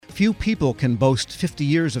Few people can boast 50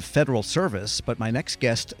 years of federal service, but my next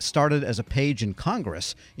guest started as a page in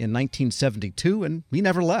Congress in 1972, and he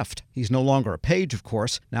never left. He's no longer a page, of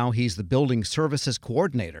course. Now he's the Building Services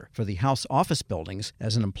Coordinator for the House office buildings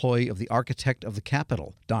as an employee of the Architect of the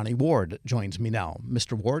Capitol. Donnie Ward joins me now.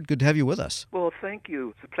 Mr. Ward, good to have you with us. Well, thank you.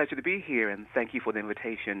 It's a pleasure to be here, and thank you for the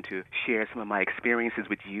invitation to share some of my experiences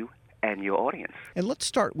with you and your audience. And let's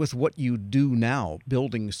start with what you do now,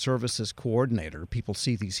 Building Services Coordinator. People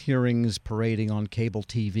see these hearings parading on cable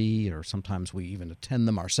TV, or sometimes we even attend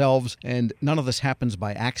them ourselves, and none of this happens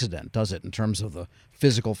by accident, does it, in terms of the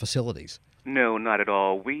physical facilities? No, not at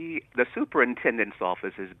all. The superintendent's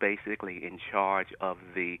office is basically in charge of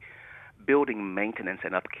the building maintenance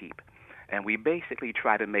and upkeep. And we basically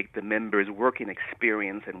try to make the members' working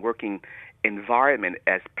experience and working environment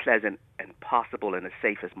as pleasant and possible and as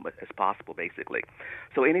safe as possible, basically.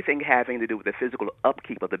 So anything having to do with the physical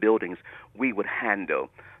upkeep of the buildings, we would handle.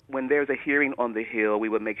 When there's a hearing on the Hill, we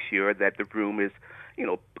would make sure that the room is,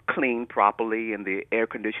 cleaned properly and the air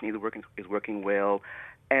conditioning is working well,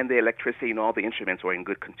 and the electricity and all the instruments are in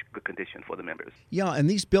good condition for the members. Yeah, and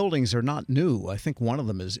these buildings are not new. I think one of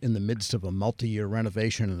them is in the midst of a multi-year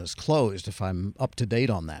renovation and is closed, if I'm up to date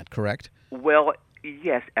on that, correct? Well,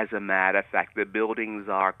 yes, as a matter of fact, the buildings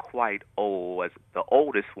are quite old. The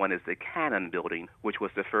oldest one is the Cannon Building, which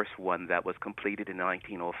was the first one that was completed in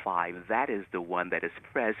 1905. That is the one that is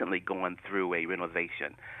presently going through a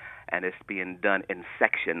renovation. And it's being done in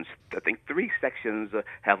sections. I think 3 sections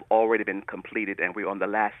have already been completed, and we're on the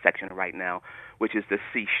last section right now, which is the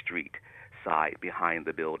C Street side behind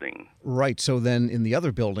the building. Right. So then in the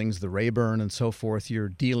other buildings, the Rayburn and so forth, you're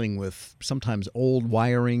dealing with sometimes old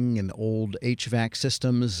wiring and old HVAC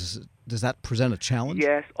systems. Does that present a challenge?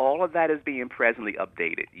 Yes, all of that is being presently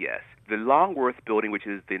updated, yes. The Longworth Building, which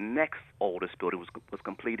is the next oldest building, was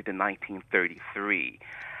completed in 1933.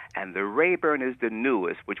 And the Rayburn is the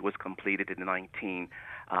newest, which was completed in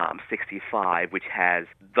 1965, which has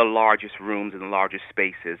the largest rooms and the largest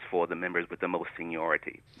spaces for the members with the most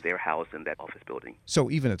seniority. They're housed in that office building.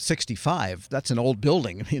 So even at 65, that's an old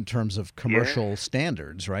building in terms of commercial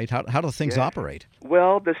standards, right? How do things operate?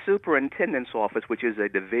 Well, the superintendent's office, which is a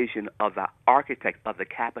division of the Architect of the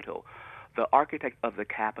Capitol, the Architect of the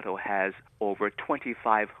Capitol has over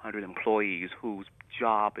 2,500 employees whose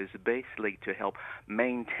job is basically to help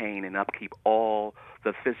maintain and upkeep all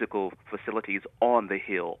the physical facilities on the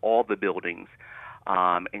Hill, all the buildings,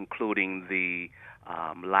 including the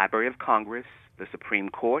Library of Congress, the Supreme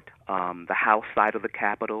Court, the House side of the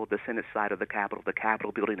Capitol, the Senate side of the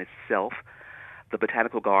Capitol building itself, the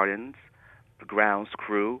Botanical Gardens, the grounds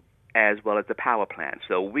crew, as well as the power plant.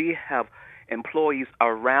 So we have employees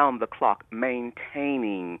around the clock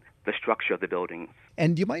maintaining the structure of the buildings.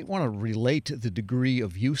 And you might want to relate the degree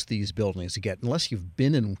of use these buildings get, unless you've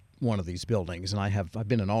been in one of these buildings, and I've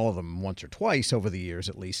been in all of them once or twice over the years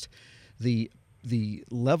at least. The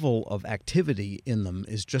level of activity in them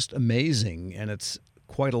is just amazing, and it's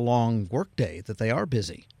quite a long workday that they are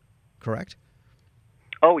busy, correct?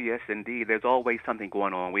 Oh, yes, indeed. There's always something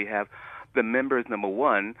going on. We have the members, number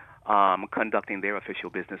one, conducting their official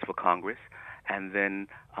business for Congress, and then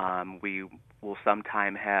we will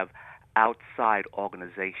sometime have outside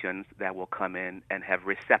organizations that will come in and have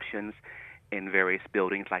receptions in various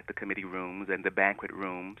buildings like the committee rooms and the banquet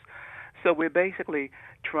rooms. So we're basically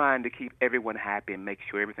trying to keep everyone happy and make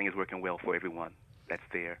sure everything is working well for everyone that's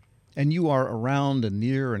there. And you are around and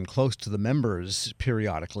near and close to the members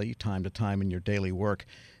periodically, time to time, in your daily work.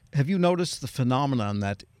 Have you noticed the phenomenon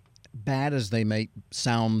that, bad as they may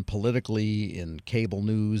sound politically in cable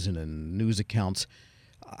news and in news accounts,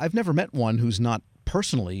 I've never met one who's not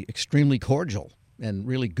personally extremely cordial and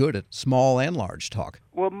really good at small and large talk?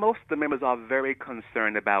 Well, most of the members are very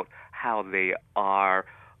concerned about how they are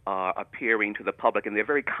appearing to the public, and they're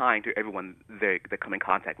very kind to everyone they come in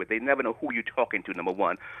contact with. They never know who you're talking to, number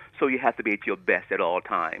one, so you have to be at your best at all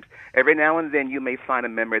times. Every now and then you may find a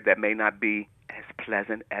member that may not be as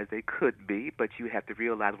pleasant as they could be, but you have to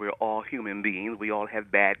realize we're all human beings. We all have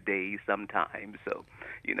bad days sometimes, so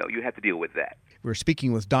you have to deal with that. We're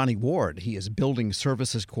speaking with Donnie Ward. He is Building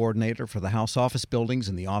Services Coordinator for the House office buildings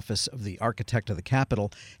in the Office of the Architect of the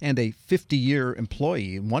Capitol, and a 50-year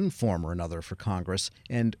employee in one form or another for Congress.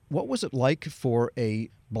 And what was it like for a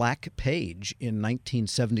black page in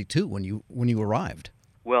 1972 when you arrived?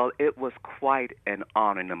 Well, it was quite an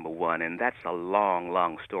honor, number one, and that's a long,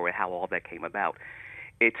 long story how all that came about.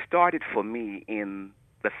 It started for me in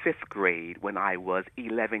the 5th grade when I was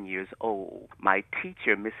 11 years old. My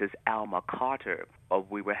teacher, Mrs. Alma Carter,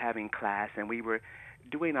 we were having class and we were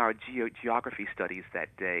doing our geography studies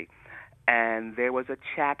that day. And there was a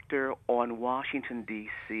chapter on Washington,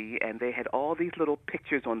 D.C., and they had all these little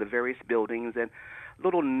pictures on the various buildings and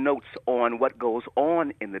little notes on what goes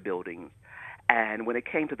on in the buildings. And when it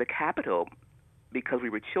came to the Capitol, because we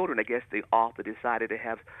were children, I guess the author decided to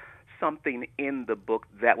have something in the book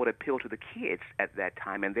that would appeal to the kids at that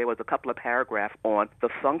time. And there was a couple of paragraphs on the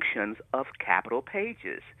functions of Capitol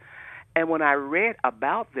pages. And when I read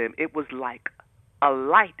about them, it was like a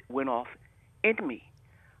light went off in me.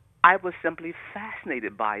 I was simply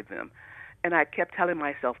fascinated by them. And I kept telling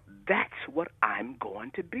myself, that's what I'm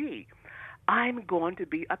going to be. I'm going to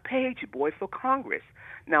be a page boy for Congress.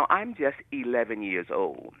 Now, I'm just 11 years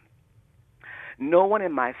old. No one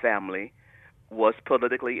in my family was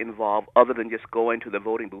politically involved other than just going to the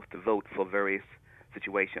voting booth to vote for various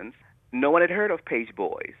situations. No one had heard of page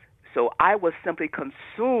boys. So I was simply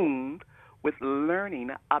consumed with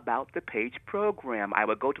learning about the page program. I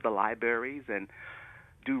would go to the libraries and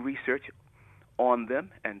do research on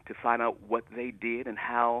them and to find out what they did and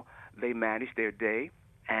how they managed their day.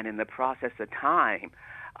 And in the process of time,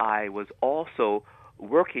 I was also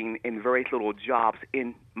working in various little jobs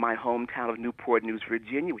in my hometown of Newport News,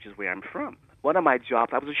 Virginia, which is where I'm from. One of my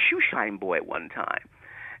jobs, I was a shoe shine boy at one time,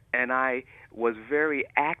 and I was very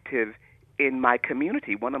active in my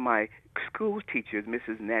community. One of my school teachers,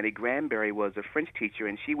 Mrs. Nanny Granberry, was a French teacher,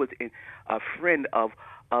 and she was a friend of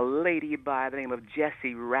a lady by the name of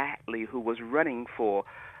Jessie Ratley, who was running for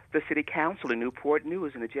the city council in Newport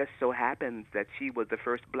News, and it just so happens that she was the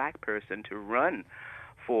first black person to run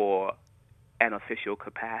for an official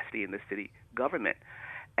capacity in the city government.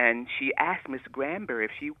 And she asked Miss Granberry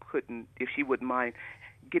if she wouldn't mind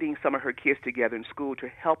getting some of her kids together in school to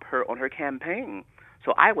help her on her campaign.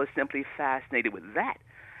 So I was simply fascinated with that.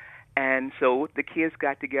 And so the kids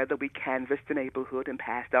got together, we canvassed the neighborhood and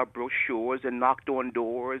passed out brochures and knocked on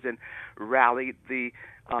doors and rallied the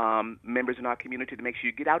members in our community to make sure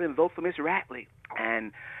you get out and vote for Miss Ratley.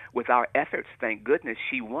 And with our efforts, thank goodness,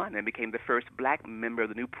 she won and became the first black member of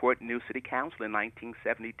the Newport News City Council in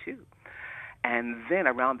 1972. And then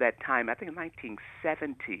around that time, I think in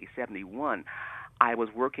 1970, 71, I was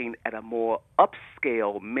working at a more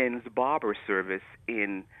upscale men's barber service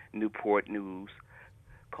in Newport News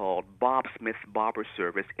called Bob Smith's Barber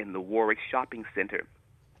Service in the Warwick Shopping Center.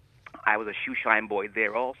 I was a shoe shine boy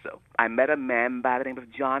there also. I met a man by the name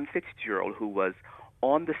of John Fitzgerald who was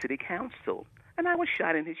on the city council, and I was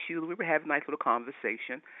shining his shoes. We were having a nice little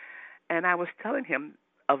conversation, and I was telling him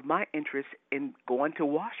of my interest in going to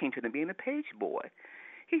Washington and being a page boy.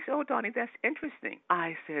 He said, "Oh, Donnie, that's interesting."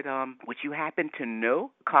 I said, "Would you happen to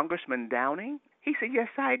know Congressman Downing?" He said, "Yes,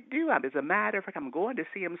 I do. As a matter of fact, I'm going to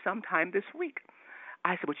see him sometime this week."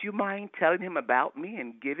 I said, "Would you mind telling him about me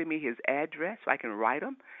and giving me his address so I can write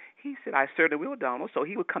him?" He said, "I certainly will, Donald." So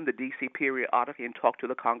he would come to D.C. periodically and talk to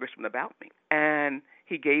the congressman about me. And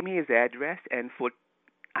he gave me his address, and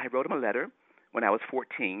I wrote him a letter when I was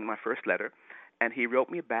 14, my first letter. And he wrote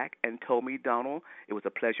me back and told me, "Donald, it was a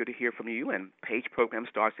pleasure to hear from you, and PAGE program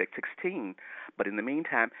starts at 16. But in the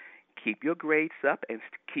meantime, keep your grades up and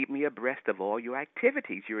keep me abreast of all your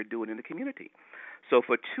activities you're doing in the community." So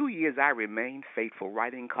for 2 years, I remained faithful,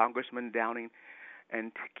 writing Congressman Downing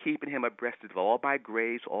and keeping him abreast of all my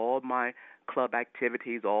grades, all my club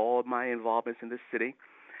activities, all my involvements in the city.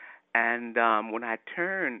 And when I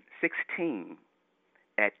turned 16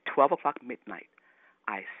 at 12 o'clock midnight,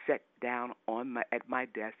 I sat down at my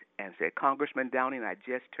desk and said, "Congressman Downing, I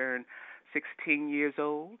just turned 16 years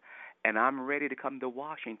old, and I'm ready to come to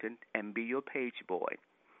Washington and be your page boy."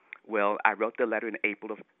 Well, I wrote the letter in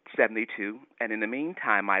April of 72, and in the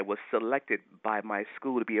meantime, I was selected by my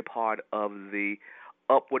school to be a part of the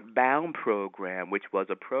Upward Bound program, which was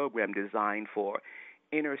a program designed for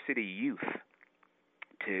inner city youth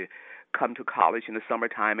to come to college in the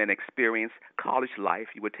summertime and experience college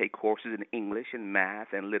life. You would take courses in English and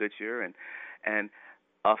math and literature and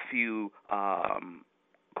a few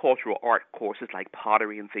cultural art courses like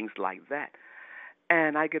pottery and things like that.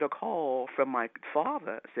 And I get a call from my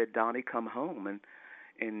father, said, "Donnie, come home," and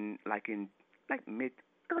in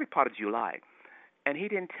early part of July. And he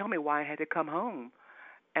didn't tell me why I had to come home.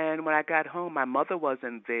 And when I got home, my mother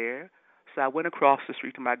wasn't there, so I went across the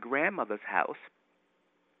street to my grandmother's house.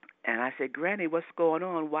 And I said, "Granny, what's going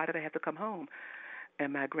on? Why did I have to come home?"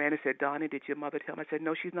 And my granny said, "Donnie, did your mother tell me?" I said,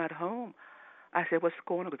 "No, she's not home." I said, "What's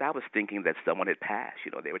going on?" Because I was thinking that someone had passed.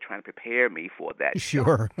 They were trying to prepare me for that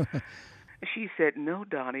Sure. job. She said, "No,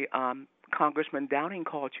 Donnie, Congressman Downing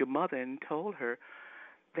called your mother and told her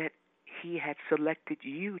that he had selected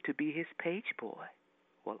you to be his page boy."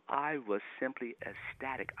 Well, I was simply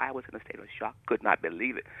ecstatic. I was in a state of shock, could not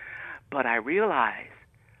believe it. But I realized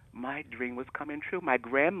my dream was coming true. My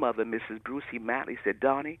grandmother, Mrs. Brucey Matley, said,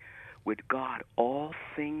 Donnie, with God, all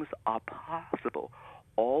things are possible.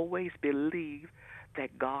 Always believe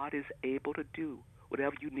that God is able to do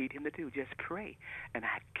whatever you need him to do. Just pray. And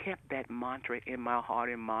I kept that mantra in my heart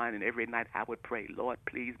and mind, and every night I would pray, Lord,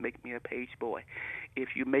 please make me a page boy.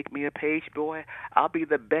 If you make me a page boy, I'll be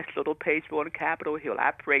the best little page boy on Capitol Hill.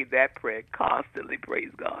 I prayed that prayer constantly,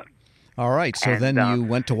 praise God. All right. So And then you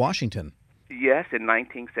went to Washington. yes, in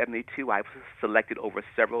 1972, I was selected over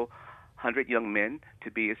several hundred young men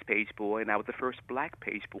to be his page boy, and I was the first black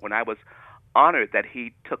page boy. And I was honored that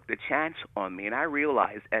he took the chance on me, and I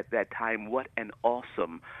realized at that time what an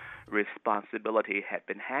awesome responsibility had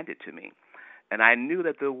been handed to me. And I knew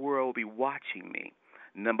that the world would be watching me.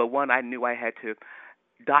 Number one, I knew I had to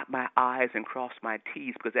dot my I's and cross my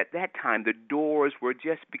T's, because at that time the doors were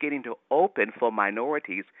just beginning to open for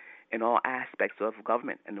minorities in all aspects of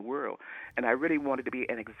government and the world. And I really wanted to be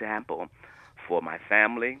an example for my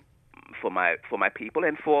family, for my people,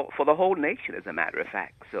 and for the whole nation, as a matter of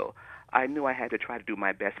fact. So I knew I had to try to do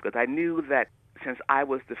my best, because I knew that since I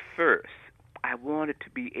was the first, I wanted to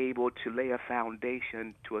be able to lay a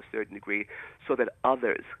foundation to a certain degree so that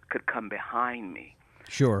others could come behind me.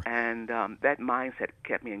 Sure. And that mindset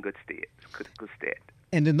kept me in good stead.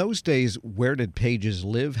 And in those days, where did Pages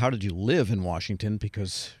live? How did you live in Washington?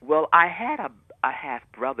 Because Well, I had a half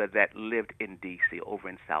brother that lived in D.C. over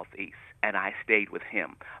in Southeast, and I stayed with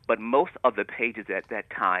him. But most of the Pages at that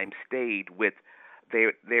time stayed with.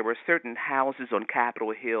 There were certain houses on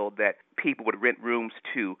Capitol Hill that people would rent rooms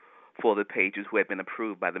to for the Pages who had been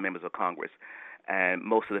approved by the members of Congress, and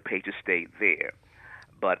most of the Pages stayed there.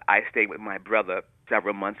 But I stayed with my brother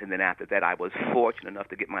several months, and then after that I was fortunate enough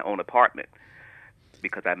to get my own apartment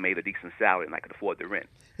because I made a decent salary and I could afford the rent.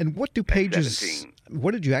 and what do At Pages? 17.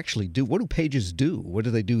 What did you actually do? What do Pages do? What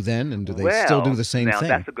do they do then, and do they still do the same now thing?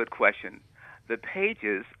 that's a good question. The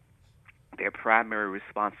Pages, their primary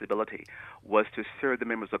responsibility was to serve the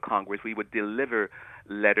members of Congress. We would deliver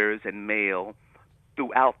letters and mail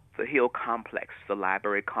throughout the Hill complex, the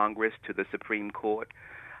Library of Congress to the Supreme Court,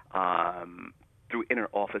 through inner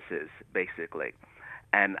offices, basically.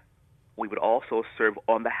 And we would also serve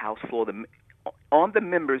on the House floor. On the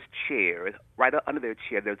member's chair, right under their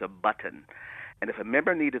chair, there's a button. And if a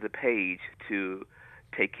member needed a page to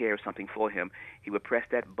take care of something for him, he would press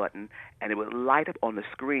that button, and it would light up on the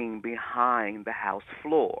screen behind the House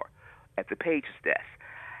floor at the Page's desk.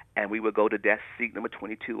 And we would go to desk seat number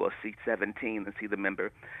 22 or seat 17 and see the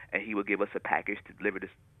member, and he would give us a package to deliver this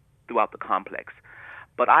throughout the complex.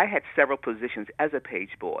 But I had several positions as a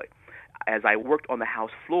page boy. As I worked on the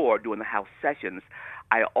House floor during the House sessions,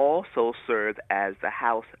 I also served as the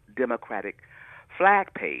House Democratic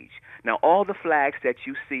flag page. Now, all the flags that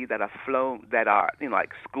you see that are flown, that are, like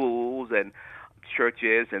schools and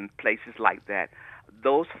churches and places like that,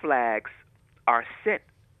 those flags are sent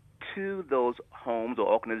to those homes or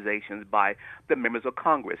organizations by the members of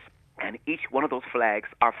Congress. And each one of those flags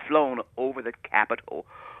are flown over the Capitol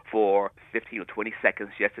for 15 or 20 seconds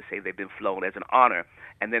just to say they've been flown as an honor,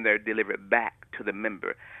 and then they're delivered back to the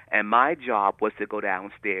member. And my job was to go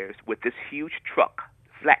downstairs with this huge truck,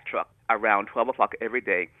 flat truck, around 12 o'clock every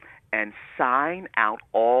day and sign out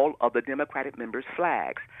all of the Democratic members'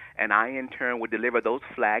 flags. And I, in turn, would deliver those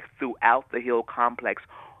flags throughout the Hill complex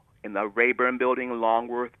in the Rayburn building,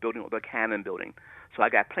 Longworth building, or the Cannon building. So I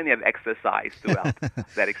got plenty of exercise throughout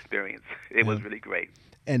that experience. It was really great.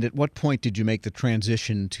 And at what point did you make the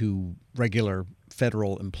transition to regular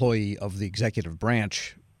federal employee of the executive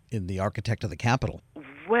branch in the architect of the Capitol?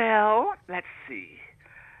 Well, let's see.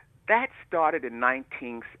 That started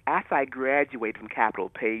after I graduated from Capitol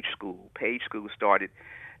Page School. Page School started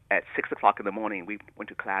at 6 o'clock in the morning. We went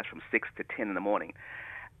to class from 6 to 10 in the morning.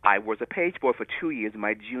 I was a page boy for 2 years,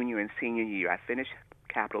 my junior and senior year. I finished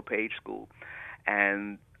Capitol Page School,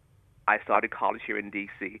 and I started college here in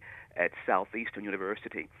D.C. at Southeastern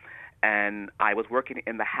University. And I was working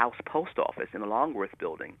in the House Post Office in the Longworth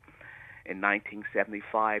building in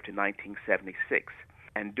 1975 to 1976.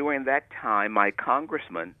 And during that time, my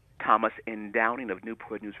congressman, Thomas N. Downing of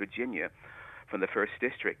Newport News, Virginia, from the 1st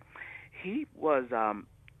District, he was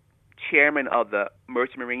chairman of the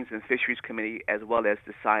Merchant Marines and Fisheries Committee as well as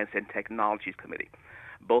the Science and Technologies Committee.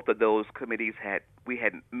 Both of those committees had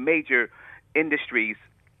major industries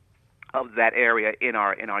of that area in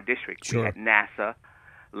our district. Sure. We had NASA,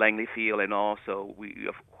 Langley Field, and also we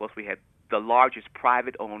had the largest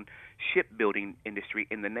private-owned shipbuilding industry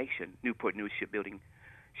in the nation, Newport News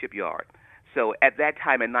Shipyard. So at that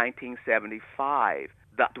time in 1975,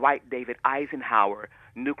 the Dwight David Eisenhower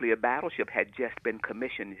nuclear battleship had just been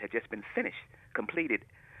commissioned, had just been completed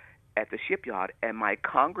at the shipyard, and my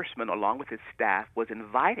congressman, along with his staff, was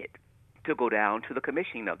invited to go down to the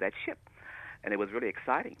commissioning of that ship, and it was really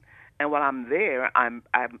exciting. And while I'm there,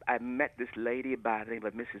 I met this lady by the name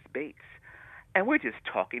of Mrs. Bates, and we're just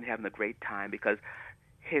talking, having a great time because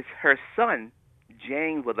her son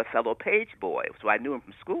James was a fellow page boy, so I knew him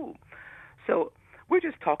from school. So we're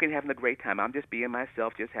just talking, having a great time. I'm just being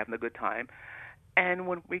myself, just having a good time. And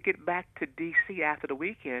when we get back to D.C. after the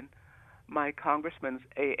weekend, my congressman's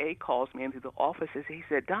AA calls me into the office and he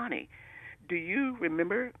said, Donnie, do you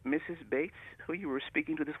remember Mrs. Bates, who you were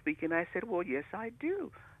speaking to this weekend? I said, well, yes, I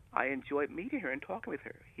do. I enjoyed meeting her and talking with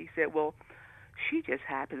her. He said, well, she just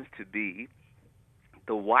happens to be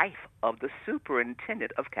the wife of the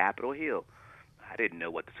superintendent of Capitol Hill. I didn't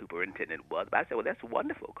know what the superintendent was, but I said, well, that's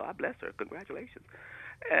wonderful. God bless her. Congratulations.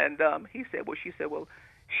 And she said, well,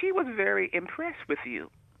 she was very impressed with you,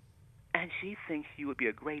 and she thinks you would be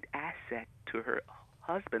a great asset to her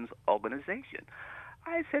husband's organization.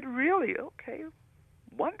 I said, really? Okay,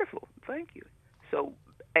 wonderful. Thank you. So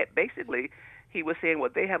basically, he was saying, well,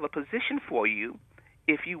 they have a position for you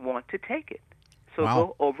if you want to take it. So Wow.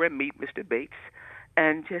 go over and meet Mr. Bates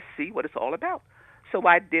and just see what it's all about. So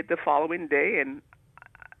I did the following day, and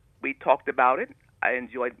we talked about it. I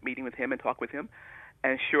enjoyed meeting with him and talking with him.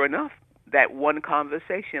 And sure enough, that one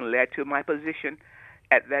conversation led to my position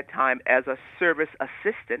at that time as a service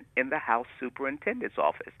assistant in the House Superintendent's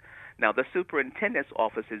office. Now, the Superintendent's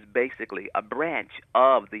office is basically a branch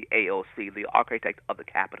of the AOC, the Architect of the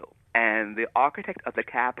Capitol. And the Architect of the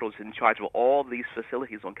Capitol is in charge of all these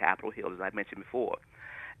facilities on Capitol Hill, as I mentioned before.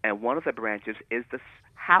 And one of the branches is the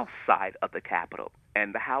House side of the Capitol.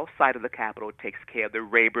 And the House side of the Capitol takes care of the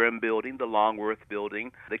Rayburn Building, the Longworth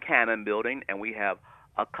Building, the Cannon Building, and we have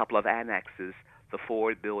a couple of annexes, the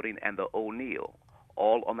Ford Building and the O'Neill,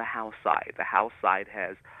 all on the House side. The House side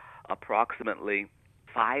has approximately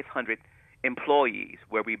 500 employees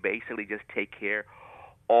where we basically just take care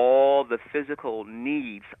all the physical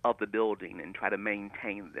needs of the building and try to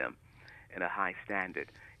maintain them in a high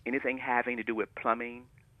standard. Anything having to do with plumbing,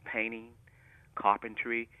 painting,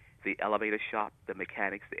 carpentry, the elevator shop, the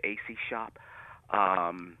mechanics, the AC shop.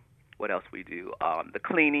 What else we do? The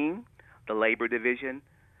cleaning, the labor division.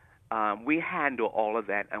 We handle all of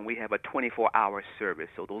that, and we have a 24-hour service.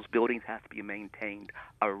 So those buildings have to be maintained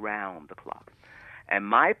around the clock. And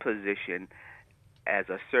my position as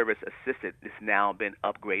a service assistant has now been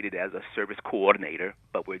upgraded as a service coordinator,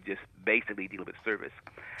 but we're just basically dealing with service.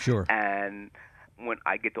 Sure. And when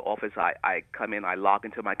I get to office, I come in, I log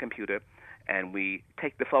into my computer, and we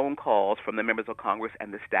take the phone calls from the members of Congress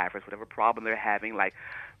and the staffers, whatever problem they're having, like,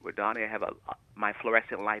 well, Donnie, I have my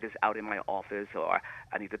fluorescent light is out in my office, or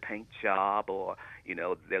I need a paint job, or,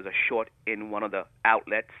 there's a short in one of the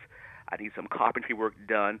outlets. I need some carpentry work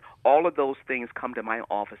done. All of those things come to my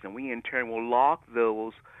office, and we in turn will log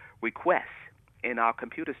those requests in our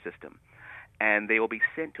computer system, and they will be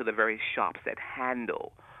sent to the various shops that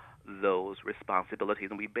handle those responsibilities,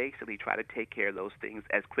 and we basically try to take care of those things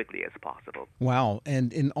as quickly as possible. Wow.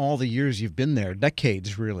 And in all the years you've been there,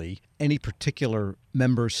 decades really, any particular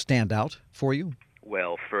members stand out for you?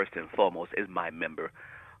 Well, first and foremost is my member,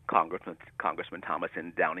 Congressman Thomas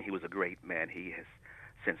N. Downing. He was a great man. He has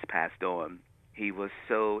since passed on. He was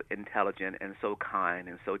so intelligent and so kind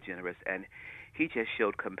and so generous, and he just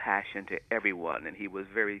showed compassion to everyone, and he was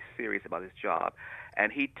very serious about his job.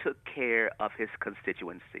 And he took care of his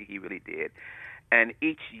constituency. He really did. And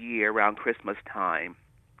each year around Christmas time,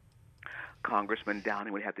 Congressman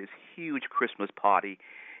Downing would have this huge Christmas party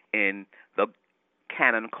in the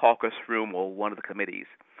Cannon Caucus Room or one of the committees.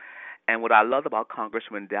 And what I love about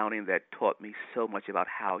Congressman Downing that taught me so much about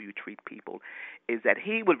how you treat people is that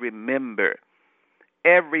he would remember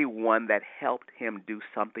everyone that helped him do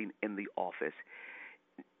something in the office.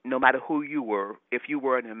 No matter who you were, if you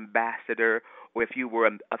were an ambassador, or if you were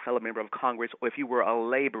a fellow member of Congress, or if you were a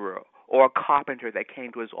laborer or a carpenter that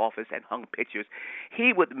came to his office and hung pictures,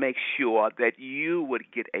 he would make sure that you would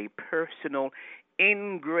get a personal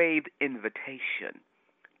engraved invitation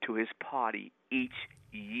to his party each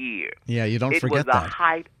year. Yeah, you don't forget that. It was that. the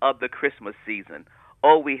height of the Christmas season.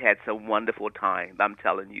 Oh, we had some wonderful times, I'm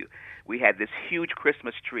telling you. We had this huge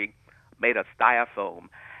Christmas tree made of styrofoam,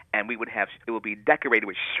 and it would be decorated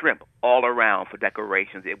with shrimp all around for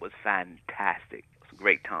decorations. It was fantastic. It was a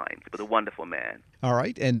great time. It was a wonderful man. All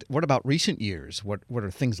right. And what about recent years? What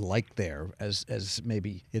are things like there as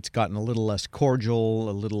maybe it's gotten a little less cordial,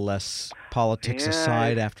 a little less politics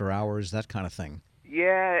aside after hours, that kind of thing?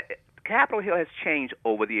 Yeah, Capitol Hill has changed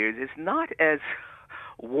over the years. It's not as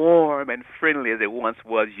warm and friendly as it once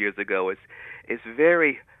was years ago. It's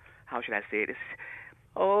very, how should I say it? It's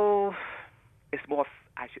more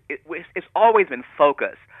it's always been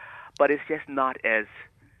focused, but it's just not as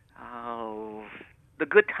oh, the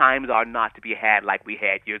good times are not to be had like we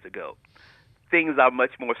had years ago. Things are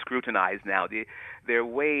much more scrutinized now. They're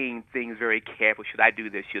weighing things very careful. Should I do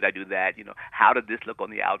this? Should I do that? How did this look on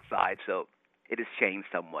the outside? So it has changed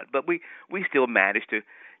somewhat, but we still manage to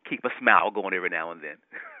keep a smile going every now and then.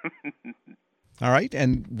 All right.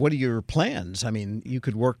 And what are your plans? I mean, you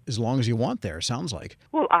could work as long as you want there, sounds like.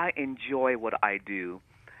 Well, I enjoy what I do,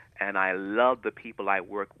 and I love the people I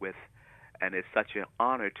work with, and it's such an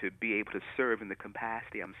honor to be able to serve in the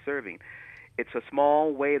capacity I'm serving. It's a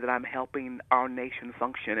small way that I'm helping our nation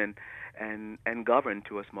function and govern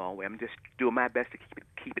to a small way. I'm just doing my best to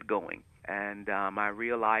keep it going, and I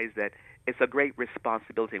realize that it's a great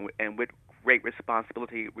responsibility, and with great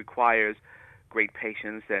responsibility requires great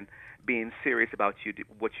patience and being serious about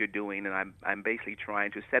what you're doing. And I'm basically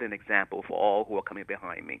trying to set an example for all who are coming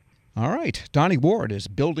behind me. All right. Donnie Ward is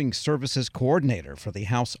Building Services Coordinator for the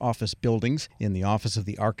House Office Buildings in the Office of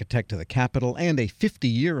the Architect of the Capitol and a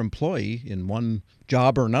 50-year employee in one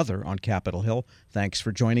job or another on Capitol Hill. Thanks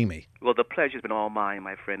for joining me. Well, the pleasure's been all mine,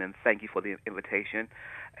 my friend, and thank you for the invitation.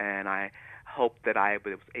 And I hope that I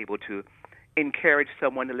was able to encourage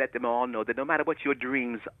someone to let them all know that no matter what your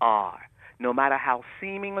dreams are, no matter how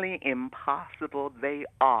seemingly impossible they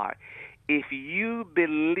are, if you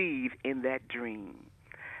believe in that dream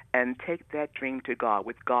and take that dream to God,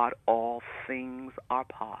 with God all things are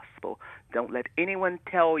possible. Don't let anyone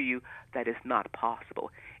tell you that it's not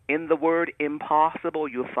possible. In the word impossible,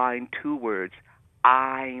 you'll find two words: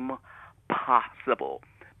 I'm possible,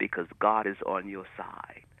 because God is on your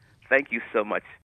side. Thank you so much.